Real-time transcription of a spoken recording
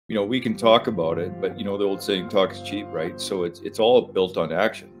we can talk about it, but the old saying, talk is cheap, right? So it's all built on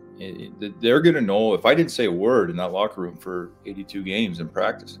action. They're going to know if I didn't say a word in that locker room for 82 games in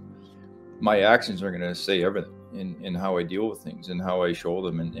practice, my actions are going to say everything in how I deal with things and how I show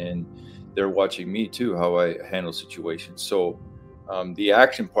them. And they're watching me too, how I handle situations. So the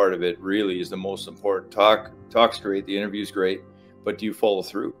action part of it really is the most important. Talk's great. The interview's great, but do you follow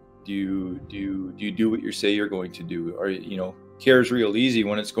through? Do you do what you say you're going to do? Or, care is real easy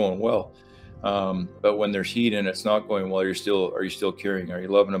when it's going well. But when there's heat and it's not going well, are you still caring? Are you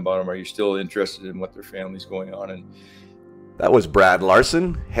loving about them? Are you still interested in what their family's going on? And that was Brad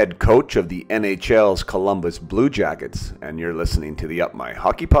Larsen, head coach of the NHL's Columbus Blue Jackets, and you're listening to the Up My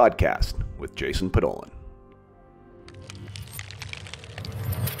Hockey Podcast with Jason Podolin.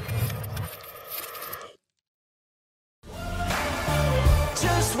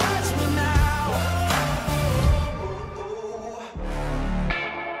 Just watch me now.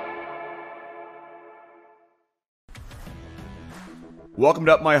 Welcome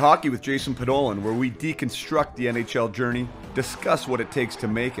to Up My Hockey with Jason Podolin, where we deconstruct the NHL journey, discuss what it takes to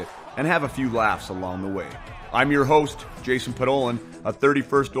make it, and have a few laughs along the way. I'm your host, Jason Podolin, a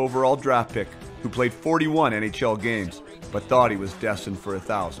 31st overall draft pick who played 41 NHL games, but thought he was destined for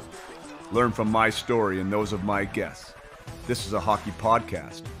 1,000. Learn from my story and those of my guests. This is a hockey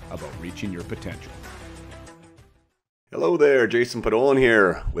podcast about reaching your potential. Hello there, Jason Podolin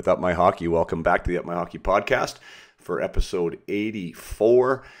here with Up My Hockey. Welcome back to the Up My Hockey Podcast for episode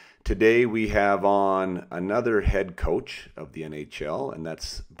 84. Today we have on another head coach of the NHL, and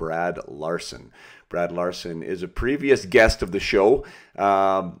that's Brad Larsen. Brad Larsen is a previous guest of the show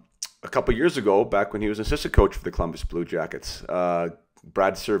a couple years ago, back when he was an assistant coach for the Columbus Blue Jackets.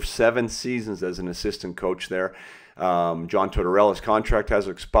 Brad served 7 seasons as an assistant coach there. John Tortorella's contract has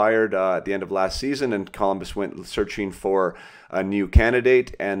expired at the end of last season, and Columbus went searching for a new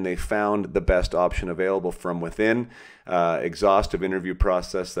candidate, and they found the best option available from within. Exhaustive interview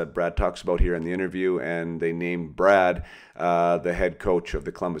process that Brad talks about here in the interview, and they named Brad the head coach of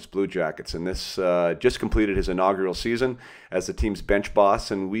the Columbus Blue Jackets. And this just completed his inaugural season as the team's bench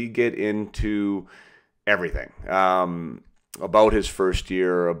boss, and we get into everything. About his first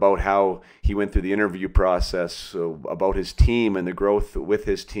year, about how he went through the interview process, about his team and the growth with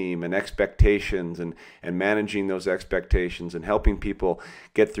his team and expectations and managing those expectations and helping people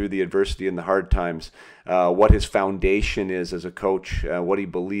get through the adversity and the hard times, what his foundation is as a coach, what he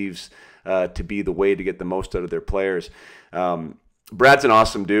believes to be the way to get the most out of their players. Brad's an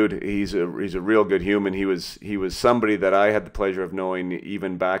awesome dude. He's a real good human. He was somebody that I had the pleasure of knowing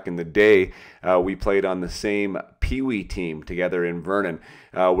even back in the day. We played on the same Pee Wee team together in Vernon,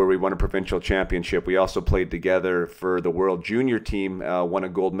 where we won a provincial championship. We also played together for the World Junior team, won a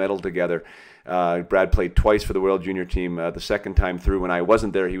gold medal together. Brad played twice for the World Junior team. The second time through, when I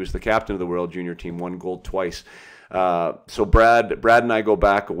wasn't there, he was the captain of the World Junior team, won gold twice. So Brad and I go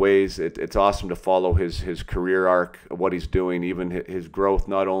back a ways. It's awesome to follow his career arc, what he's doing, even his growth,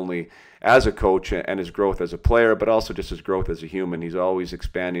 not only as a coach and his growth as a player, but also just his growth as a human. He's always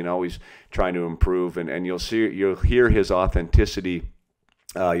expanding, always trying to improve, and you'll hear his authenticity.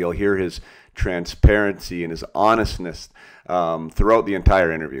 You'll hear his transparency and his honestness throughout the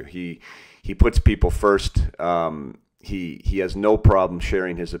entire interview. He puts people first. He has no problem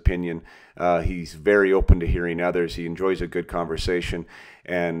sharing his opinion. He's very open to hearing others. He enjoys a good conversation,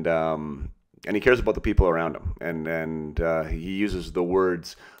 and he cares about the people around him. And he uses the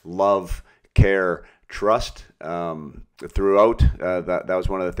words love, care, trust throughout. That was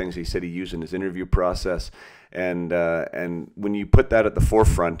one of the things he said he used in his interview process. And when you put that at the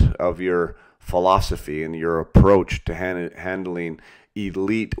forefront of your philosophy and your approach to handling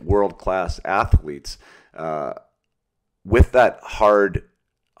elite, world-class athletes, with that hard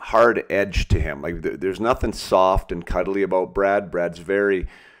edge to him, like there's nothing soft and cuddly about Brad. Brad's very,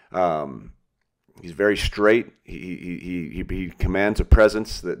 he's very straight. He commands a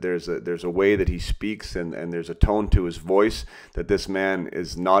presence. That there's a way that he speaks, and there's a tone to his voice that this man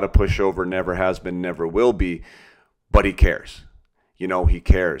is not a pushover, never has been, never will be, but he cares. He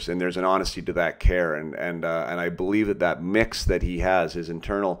cares, and there's an honesty to that care, and I believe that mix that he has, his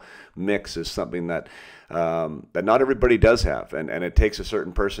internal mix, is something that not everybody does have, and it takes a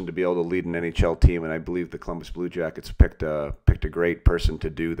certain person to be able to lead an NHL team, and I believe the Columbus Blue Jackets picked a great person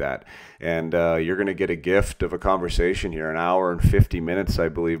to do that. And you're going to get a gift of a conversation here, an hour and 50 minutes, I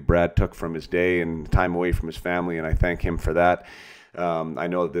believe Brad took from his day and time away from his family, and I thank him for that. I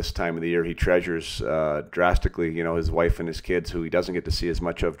know at this time of the year he treasures drastically, his wife and his kids, who he doesn't get to see as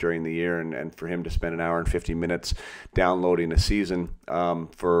much of during the year, and for him to spend an hour and 50 minutes downloading a season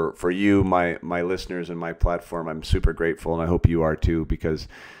for you, my listeners, and my platform, I'm super grateful, and I hope you are too, because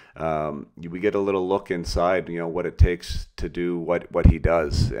we get a little look inside, what it takes to do what he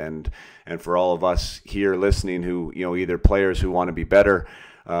does. And for all of us here listening who, either players who want to be better,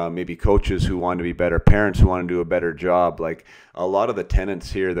 maybe coaches who want to be better, parents who want to do a better job, like a lot of the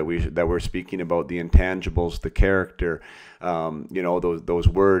tenets here that we're speaking about, the intangibles, the character, those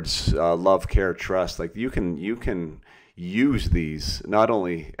words, love, care, trust, like you can use these not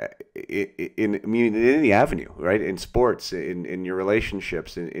only in any avenue, right? In sports, in your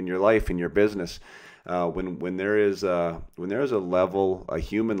relationships, in your life, in your business. When there is a level, a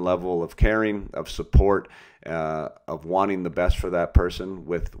human level of caring, of support, of wanting the best for that person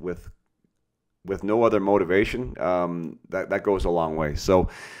with no other motivation, that goes a long way. So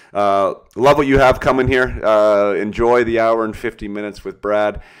love what you have coming here. Enjoy the hour and 50 minutes with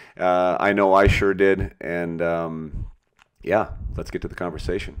Brad. I know I sure did. And yeah, let's get to the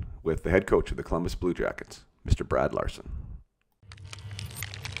conversation with the head coach of the Columbus Blue Jackets, Mr. Brad Larsen.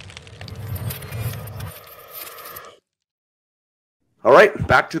 All right,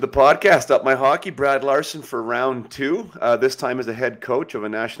 back to the podcast. Up My Hockey, Brad Larsen for round 2. This time as a head coach of a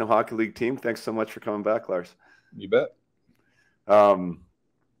National Hockey League team. Thanks so much for coming back, Lars. You bet.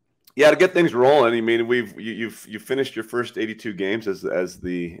 Yeah, to get things rolling. I mean, you've finished your first 82 games as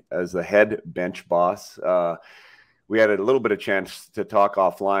the head bench boss. We had a little bit of chance to talk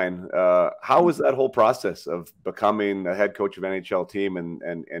offline. How was that whole process of becoming a head coach of an NHL team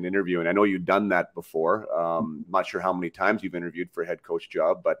and interviewing? I know you've done that before. Not sure how many times you've interviewed for a head coach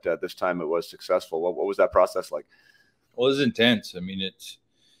job, but this time it was successful. What was that process like? Well, it was intense. I mean,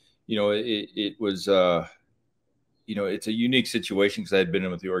 it was, it's a unique situation because I had been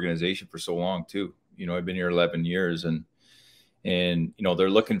in with the organization for so long too. I've been here 11 years and they're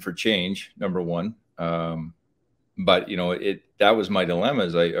looking for change, number one. But, that was my dilemma.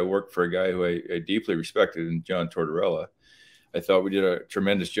 Is I worked for a guy who I deeply respected, in John Tortorella. I thought we did a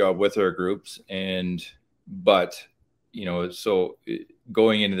tremendous job with our groups. But so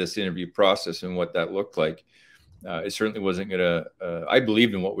going into this interview process and what that looked like, it certainly wasn't going to, I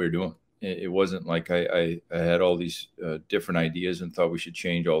believed in what we were doing. It wasn't like I had all these different ideas and thought we should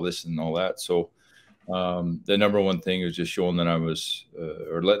change all this and all that. So the number one thing was just showing that I was,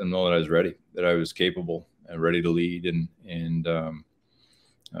 or letting them know that I was ready, that I was capable and ready to lead, and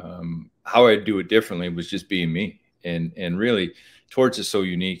how I'd do it differently was just being me. And really, Torts is so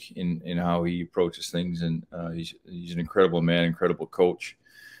unique in how he approaches things, and he's an incredible man, incredible coach.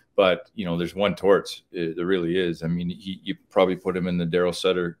 But there's one Torts. There really is. I mean, you probably put him in the Daryl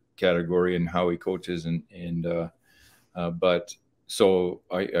Sutter category and how he coaches, but so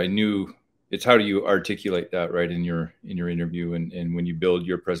I knew. It's how do you articulate that right in your interview and when you build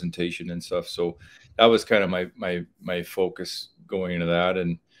your presentation and stuff. So that was kind of my focus going into that.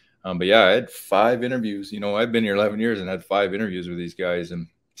 And but yeah, I had 5 interviews. I've been here 11 years and had 5 interviews with these guys. And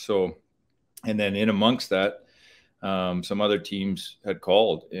so, and then in amongst that, some other teams had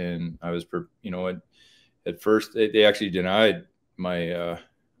called, and I was, at first they actually denied my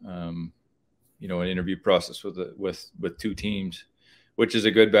an interview process with 2 teams. Which is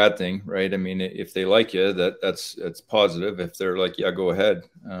a good, bad thing, right? I mean, if they like you, that's positive. If they're like, yeah, go ahead,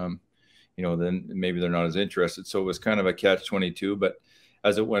 then maybe they're not as interested. So it was kind of a catch-22. But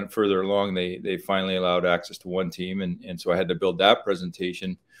as it went further along, they finally allowed access to 1 team, and so I had to build that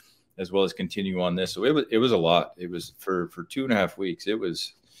presentation as well as continue on this. So it was a lot. It was for 2.5 weeks.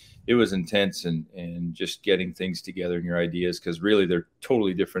 It was intense and just getting things together in your ideas, because really they're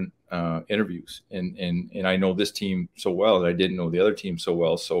totally different interviews. And I know this team so well, and I didn't know the other team so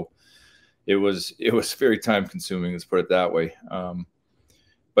well. So it was very time consuming, let's put it that way.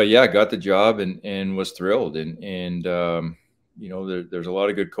 But yeah, I got the job and was thrilled. And there's a lot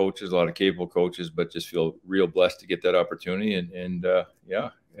of good coaches, a lot of capable coaches, but just feel real blessed to get that opportunity and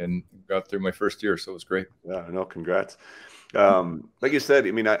got through my first year. So it was great. Yeah, no, congrats. Like you said,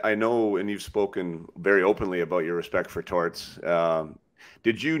 I mean, I know, and you've spoken very openly about your respect for Torts.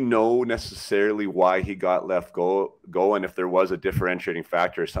 Did you know necessarily why he got left go, and if there was a differentiating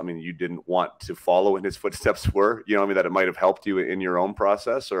factor or something you didn't want to follow in his footsteps were, that it might have helped you in your own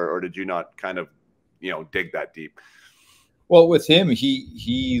process, or did you not kind of, dig that deep? Well, with him,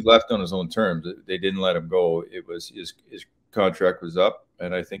 he left on his own terms. They didn't let him go. It was his contract was up,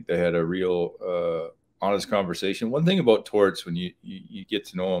 and I think they had a real honest conversation. One thing about Torts, when you get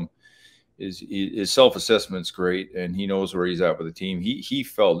to know him, is his self-assessment's great, and he knows where he's at with the team. He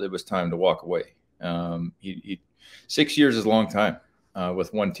felt it was time to walk away. 6 years is a long time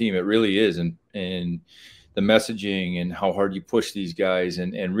with one team. It really is, and the messaging and how hard you push these guys,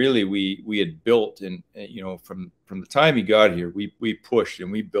 and really we had built, and from the time he got here, we pushed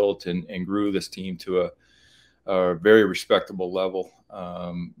and we built and grew this team to a very respectable level.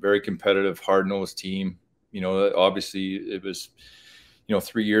 very competitive, hard-nosed team. Obviously it was,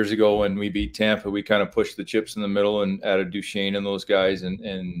 3 years ago when we beat Tampa, we kind of pushed the chips in the middle and added Duchesne and those guys. And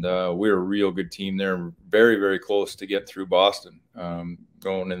we were a real good team there, very, very close to get through Boston,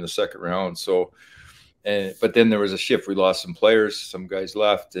 going in the second round. So, but then there was a shift. We lost some players, some guys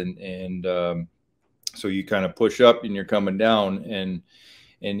left. And so you kind of push up and you're coming down. And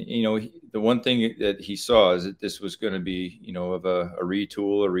the one thing that he saw is that this was going to be, of a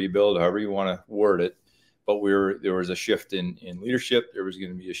retool, a rebuild, however you want to word it. But there was a shift in leadership. There was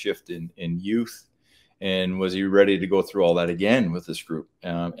going to be a shift in youth. And was he ready to go through all that again with this group?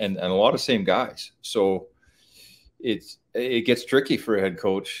 And a lot of same guys. So it gets tricky for a head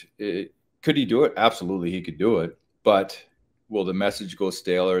coach. Could he do it? Absolutely, he could do it. But will the message go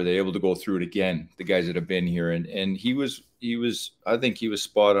stale? Or are they able to go through it again? The guys that have been here, and he was. I think he was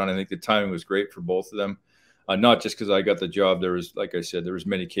spot on. I think the timing was great for both of them. Not just because I got the job. There was, like I said, there was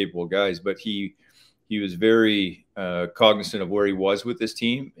many capable guys, but he was very cognizant of where he was with this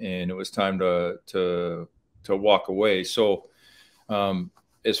team, and it was time to walk away. So,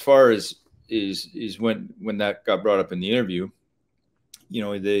 as far as is when that got brought up in the interview,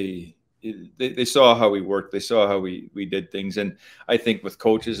 they saw how we worked. They saw how we did things. And I think with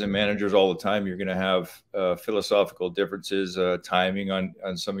coaches and managers all the time, you're going to have philosophical differences, timing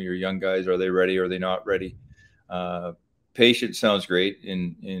on some of your young guys. Are they ready? Are they not ready? Patience sounds great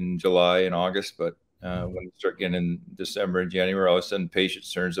in July and August, but when we start getting in December and January, all of a sudden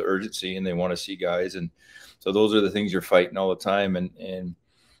patience turns to urgency and they want to see guys. And so those are the things you're fighting all the time. And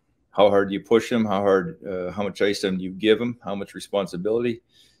how hard do you push them? How much ice time do you give them? How much responsibility?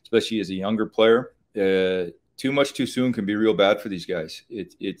 Especially as a younger player, too much too soon can be real bad for these guys.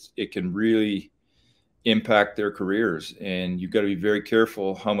 It can really impact their careers, and you've got to be very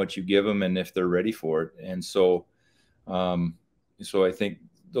careful how much you give them and if they're ready for it. And so I think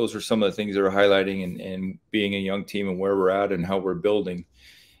those are some of the things that are highlighting and being a young team and where we're at and how we're building.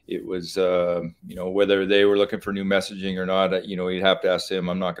 It was, whether they were looking for new messaging or not, you'd have to ask them.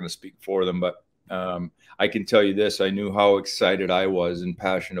 I'm not going to speak for them, but I can tell you this. I knew how excited I was and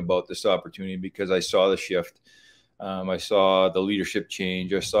passionate about this opportunity because I saw the shift. I saw the leadership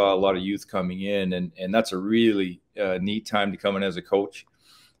change. I saw a lot of youth coming in, and that's a really neat time to come in as a coach.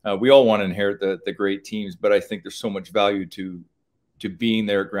 We all want to inherit the great teams, but I think there's so much value to being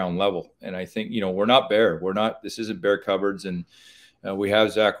there at ground level. And I think, we're not bare. This isn't bare cupboards. And we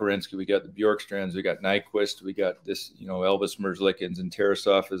have Zach Werenski, we got the Bjorkstrands, we got Nyquist, we got this, Elvis Merzlikins and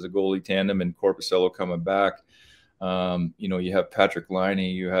Tarasov as a goalie tandem, and Korpisello coming back. You have Patrick Laine,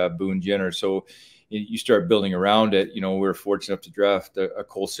 you have Boone Jenner. So you start building around it. We're fortunate enough to draft a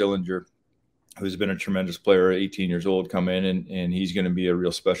Cole Sillinger, who's been a tremendous player, 18 years old, come in, and he's going to be a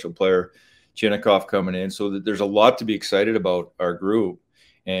real special player. Chinnikov coming in. So there's a lot to be excited about our group.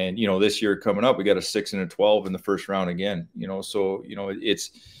 And, this year coming up, we got a 6 and a 12 in the first round again, so,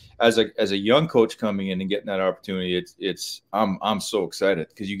 it's as a young coach coming in and getting that opportunity, I'm so excited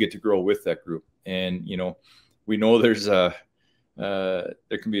because you get to grow with that group. And, we know there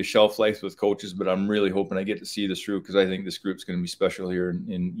can be a shelf life with coaches, but I'm really hoping I get to see this through because I think this group's going to be special here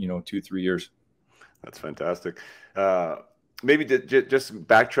in 2-3 years. That's fantastic. Maybe just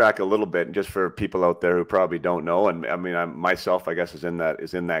backtrack a little bit, just for people out there who probably don't know. And I mean, myself, I guess, is in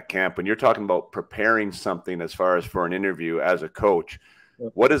that camp. When you're talking about preparing something as far as for an interview as a coach,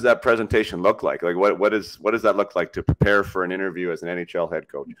 what does that presentation look like? Like, what does that look like to prepare for an interview as an NHL head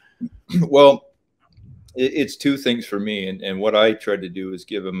coach? Well, it's two things for me. And what I tried to do is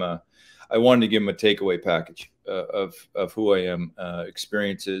I wanted to give them a takeaway package of who I am,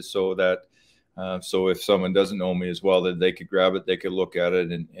 experiences, so that, so if someone doesn't know me as well, that they could grab it, they could look at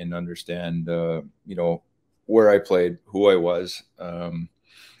it and understand, where I played, who I was,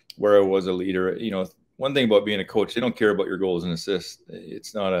 where I was a leader. One thing about being a coach, they don't care about your goals and assists.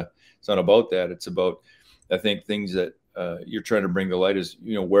 It's not about that. It's about, I think, things that you're trying to bring to light is,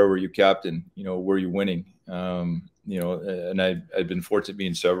 where were you captain? Were you winning? And I've been fortunate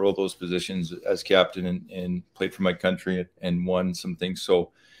being several of those positions as captain and played for my country and won some things.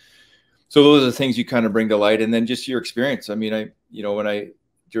 So those are the things you kind of bring to light, and then just your experience. I mean,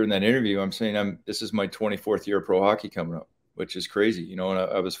 during that interview, I'm saying this is my 24th year of pro hockey coming up, which is crazy, and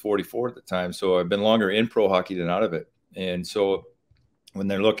I was 44 at the time. So I've been longer in pro hockey than out of it. And so when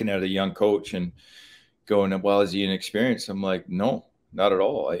they're looking at a young coach and going, well, is he inexperienced? I'm like, no, not at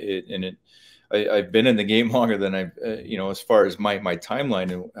all. I've been in the game longer than I've, as far as my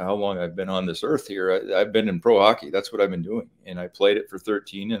timeline and how long I've been on this earth here. I've been in pro hockey. That's what I've been doing. And I played it for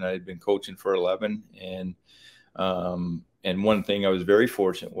 13 and I'd been coaching for 11. And And one thing I was very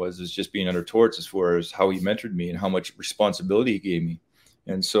fortunate is just being under Torts as far as how he mentored me and how much responsibility he gave me.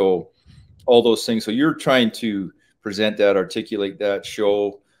 And so all those things. So you're trying to present that, articulate that,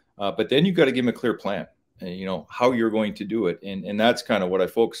 show, but then you've got to give him a clear plan, and, you know, how you're going to do it. And that's kind of what I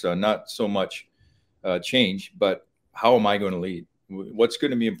focus on, not so much change, but how am I going to lead? What's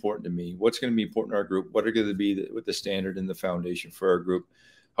going to be important to me? What's going to be important to our group? What are going to be with the standard and the foundation for our group?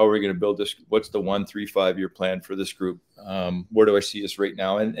 How are we going to build this? What's the 1, 3, 5 year plan for this group? Where do I see us right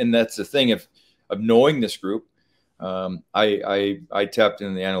now? And that's the thing of knowing this group. I tapped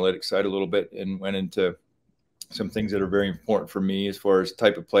into the analytics side a little bit and went into some things that are very important for me as far as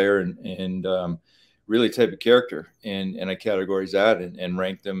type of player and really type of character. And I categorized that and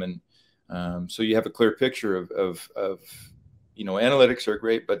ranked them. And so you have a clear picture of you know, analytics are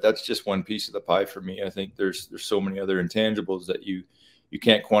great, but that's just one piece of the pie for me. I think there's so many other intangibles that you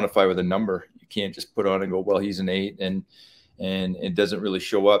can't quantify with a number. You can't just put on and go, well, he's an 8 and it doesn't really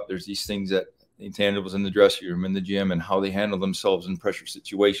show up. There's these things that intangibles in the dressing room, in the gym, and how they handle themselves in pressure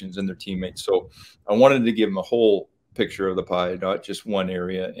situations and their teammates. So I wanted to give them a whole picture of the pie, not just one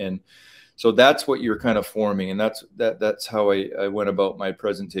area. And so that's what you're kind of forming. And that's how I went about my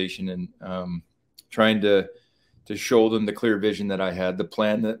presentation, and trying to show them the clear vision that I had, the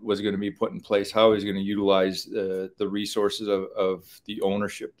plan that was going to be put in place, how I was going to utilize the resources of the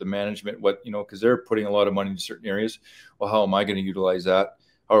ownership, the management, what, you know, because they're putting a lot of money into certain areas. Well, how am I going to utilize that?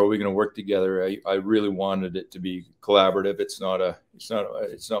 How are we going to work together? I really wanted it to be collaborative. It's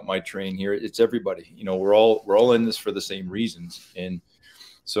not my train here. It's everybody. You know, we're all in this for the same reasons. And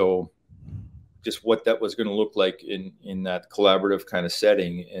so just what that was going to look like in that collaborative kind of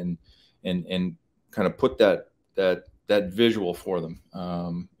setting, and kind of put that visual for them,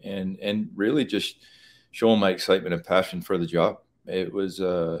 and really just showing my excitement and passion for the job. It was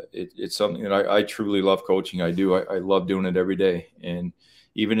it's something that I truly love coaching. I do. I love doing it every day, and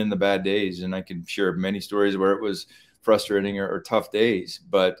even in the bad days. And I can share many stories where it was frustrating or tough days,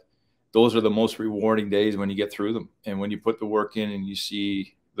 but those are the most rewarding days when you get through them, and when you put the work in and you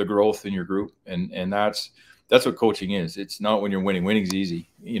see the growth in your group. And that's what coaching is. It's not when you're winning. Winning's easy.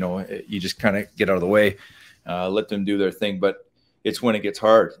 You know, you just kind of get out of the way, let them do their thing. But it's when it gets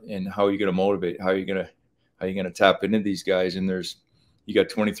hard, and how are you going to motivate? How are you going to tap into these guys? And you got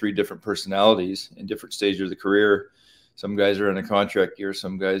 23 different personalities in different stages of the career. Some guys are in a contract year.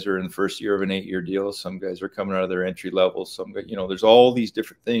 Some guys are in the first year of an 8-year deal. Some guys are coming out of their entry level. Some, you know, there's all these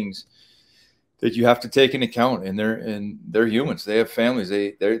different things that you have to take into account, and they're humans. They have families.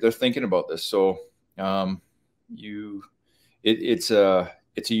 They're thinking about this. So it's a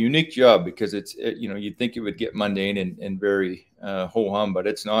unique job, because you know, you'd think it would get mundane and very ho-hum, but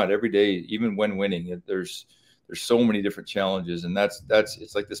it's not. Every day, even when winning, there's so many different challenges, and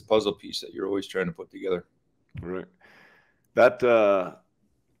it's like this puzzle piece that you're always trying to put together. Right.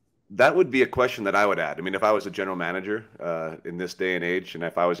 That would be a question that I would add. I mean, if I was a general manager in this day and age, and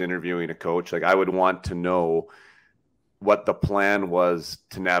if I was interviewing a coach, like, I would want to know what the plan was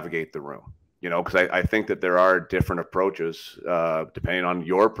to navigate the room. You know, because I think that there are different approaches depending on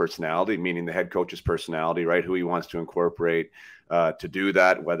your personality, meaning the head coach's personality, right? Who he wants to incorporate to do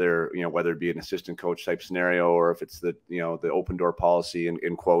that, whether it be an assistant coach type scenario, or if it's the open door policy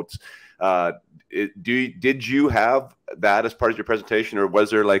in quotes. Did you have that as part of your presentation, or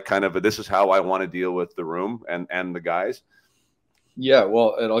was there like kind of this is how I want to deal with the room and the guys? Yeah,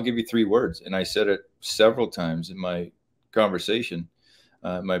 well, and I'll give you 3 words, and I said it several times in my conversation.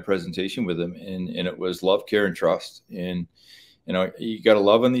 My presentation with them, and it was love, care, and trust. And you know, you got to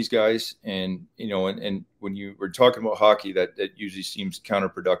love on these guys, and you know, and when you were talking about hockey, that usually seems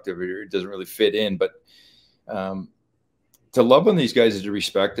counterproductive, or it doesn't really fit in. But to love on these guys is to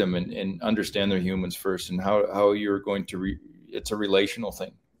respect them and understand they're humans first, and how you're going to it's a relational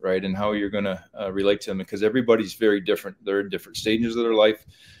thing, right? And how you're going to relate to them, because everybody's very different. They're in different stages of their life.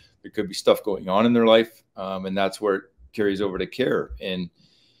 There could be stuff going on in their life, and that's where it carries over to care. And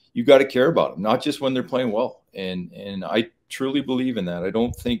you got to care about them, not just when they're playing well. And I truly believe in that. I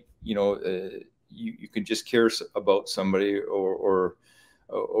don't think, you know, you can just care about somebody or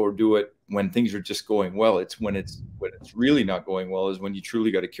do it when things are just going well. It's when it's really not going well is when you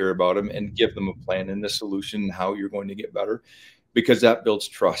truly got to care about them and give them a plan and a solution, how you're going to get better, because that builds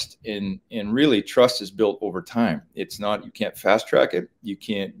trust. And really, trust is built over time. It's not, you can't fast track it. You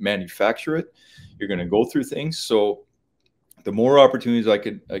can't manufacture it. You're going to go through things. So the more opportunities I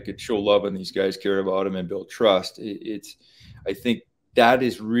could show love on these guys, care about them, and build trust, I think that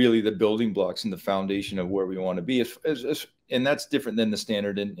is really the building blocks and the foundation of where we want to be. And that's different than the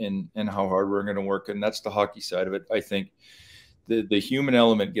standard and how hard we're going to work. And that's the hockey side of it. I think the human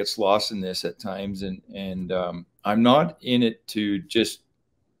element gets lost in this at times. And I'm not in it to just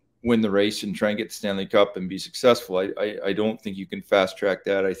win the race and try and get the Stanley Cup and be successful. I don't think you can fast track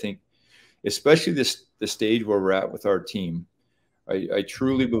that. I think, especially the stage where we're at with our team, I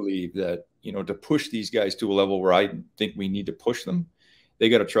truly believe that, to push these guys to a level where I think we need to push them, they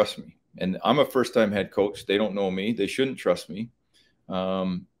got to trust me. And I'm a first-time head coach. They don't know me. They shouldn't trust me.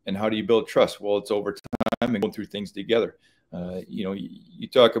 And how do you build trust? Well, it's over time and going through things together. You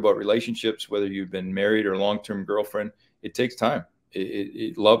talk about relationships, whether you've been married or long-term girlfriend, it takes time.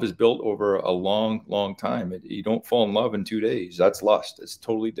 Love is built over a long, long time. You don't fall in love in 2 days. That's lust. It's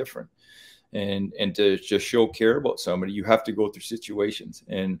totally different. And to just show care about somebody, you have to go through situations.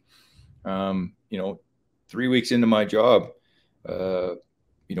 And 3 weeks into my job,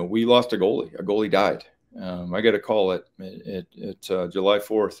 we lost a goalie. A goalie died. I got a call at July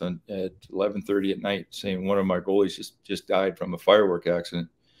 4th at 11:30 at night saying one of my goalies just died from a firework accident.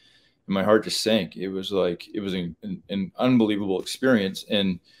 And my heart just sank. It was an unbelievable experience,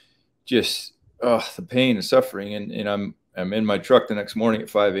 and just the pain and suffering. And I'm in my truck the next morning at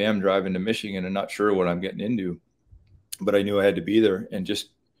 5 a.m. driving to Michigan and not sure what I'm getting into, but I knew I had to be there, and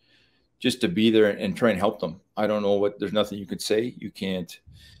just to be there and try and help them. I don't know there's nothing you could say. You can't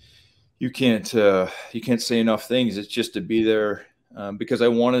say enough things. It's just to be there because I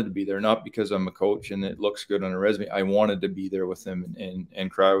wanted to be there, not because I'm a coach and it looks good on a resume. I wanted to be there with them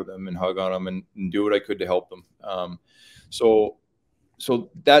and cry with them and hug on them and do what I could to help them. So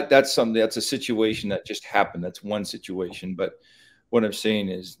that's something, that's a situation that just happened. That's one situation. But what I'm saying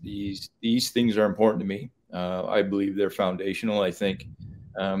is these things are important to me. I believe they're foundational. I think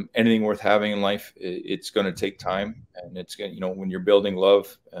anything worth having in life, it's going to take time, and it's going to, when you're building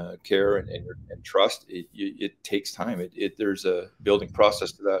love, care, and trust, it takes time. There's a building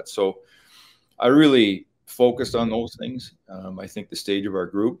process to that. So I really focused on those things. I think the stage of our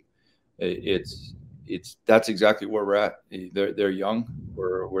group, that's exactly where we're at. They're young.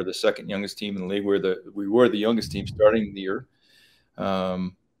 We're the second youngest team in the league. We were the youngest team starting the year.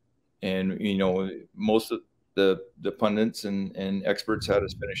 And most of the pundits and experts had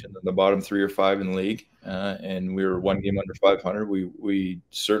us finish in the bottom 3 or 5 in the league, and we were one game under 500. We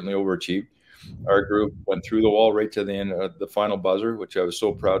certainly overachieved. Our group went through the wall right to the end of the final buzzer, which I was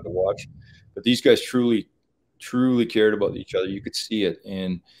so proud to watch. But these guys truly cared about each other. You could see it,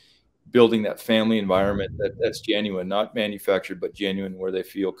 and building that family environment that's genuine, not manufactured, but genuine, where they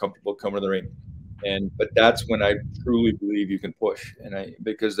feel comfortable coming to the ring. But that's when I truly believe you can push,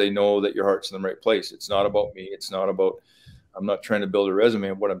 because they know that your heart's in the right place. It's not about me. It's not about, I'm not trying to build a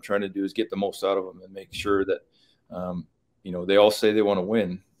resume. What I'm trying to do is get the most out of them and make sure that, they all say they want to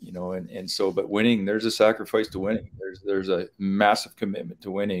win, but winning, there's a sacrifice to winning. There's a massive commitment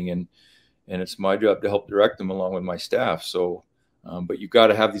to winning, and it's my job to help direct them along with my staff. So, but you've got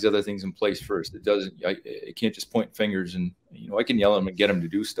to have these other things in place first. It can't just point fingers and, I can yell at them and get them to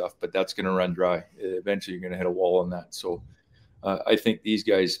do stuff, but that's going to run dry. Eventually you're going to hit a wall on that. So I think these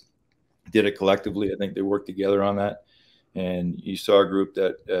guys did it collectively. I think they worked together on that. And you saw a group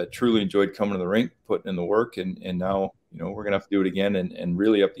that truly enjoyed coming to the rink, putting in the work. And now, we're going to have to do it again and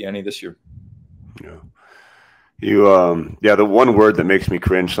really up the ante this year. Yeah. The one word that makes me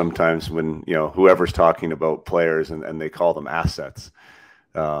cringe sometimes when, whoever's talking about players and they call them assets,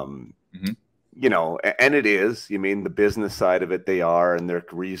 Mm-hmm. And it is, the business side of it, they are, and their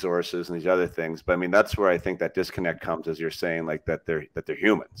resources and these other things. But that's where I think that disconnect comes, as you're saying, like that they're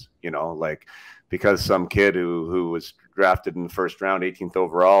humans, because some kid who was drafted in the first round, 18th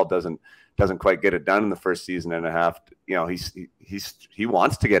overall, doesn't quite get it done in the first season and a half. He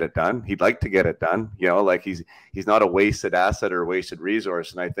wants to get it done. He'd like to get it done. He's not a wasted asset or a wasted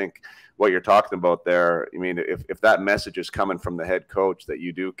resource. And I think what you're talking about there, if that message is coming from the head coach that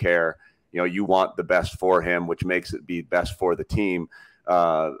you do care, you want the best for him, which makes it be best for the team.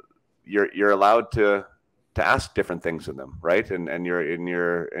 You're allowed to ask different things of them, right? And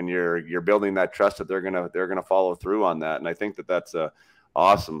you're building that trust that they're gonna follow through on that. And I think that's a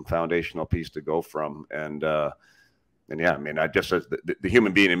awesome foundational piece to go from. And yeah, I just, as the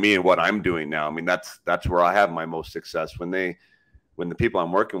human being in me and what I'm doing now, that's where I have my most success, when the people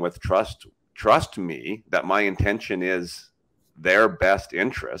I'm working with trust me that my intention is their best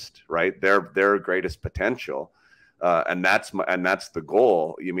interest, right? Their greatest potential. And that's the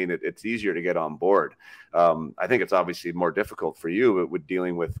goal. It's easier to get on board. I think it's obviously more difficult for you with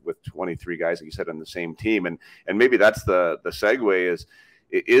dealing with 23 guys, like you said, on the same team. And maybe that's the segue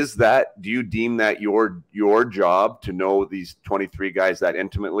is that, do you deem that your job to know these 23 guys that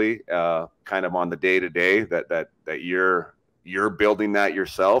intimately, kind of on the day to day, that you're building that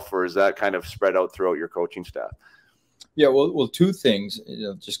yourself, or is that kind of spread out throughout your coaching staff? Yeah, well, two things.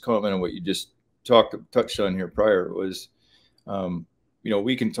 Just comment on what you just touched on here prior was,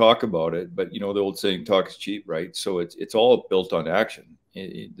 we can talk about it, but the old saying, "Talk is cheap," right? So it's all built on action.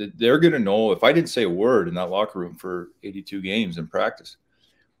 They're going to know if I didn't say a word in that locker room for 82 games in practice,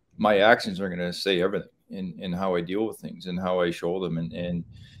 my actions are going to say everything in how I deal with things and how I show them, and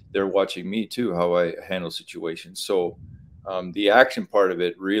they're watching me too, how I handle situations. So the action part of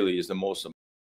it really is the most